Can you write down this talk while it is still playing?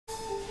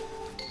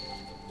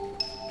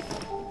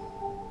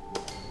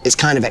It's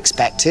kind of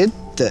expected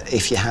that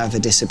if you have a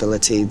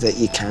disability that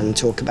you can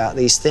talk about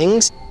these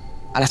things.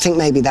 And I think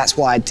maybe that's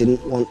why I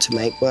didn't want to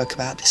make work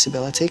about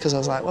disability, because I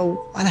was like, well,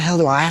 why the hell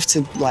do I have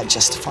to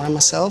justify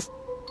myself?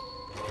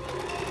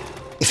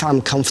 If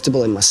I'm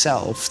comfortable in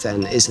myself,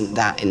 then isn't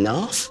that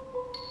enough?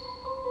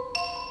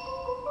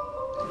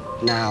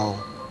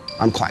 Now,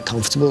 I'm quite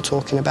comfortable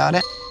talking about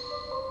it.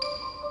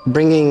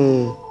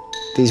 Bringing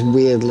these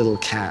weird little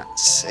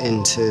cats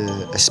into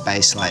a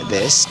space like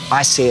this,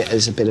 I see it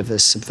as a bit of a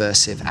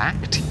subversive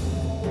act.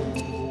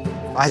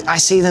 I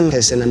see them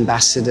as an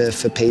ambassador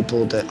for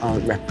people that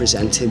aren't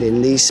represented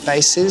in these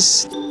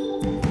spaces.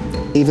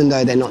 Even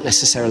though they're not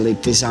necessarily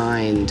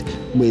designed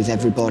with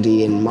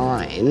everybody in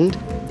mind,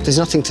 there's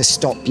nothing to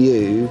stop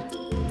you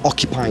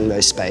occupying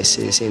those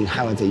spaces in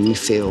however you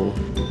feel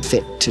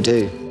fit to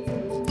do.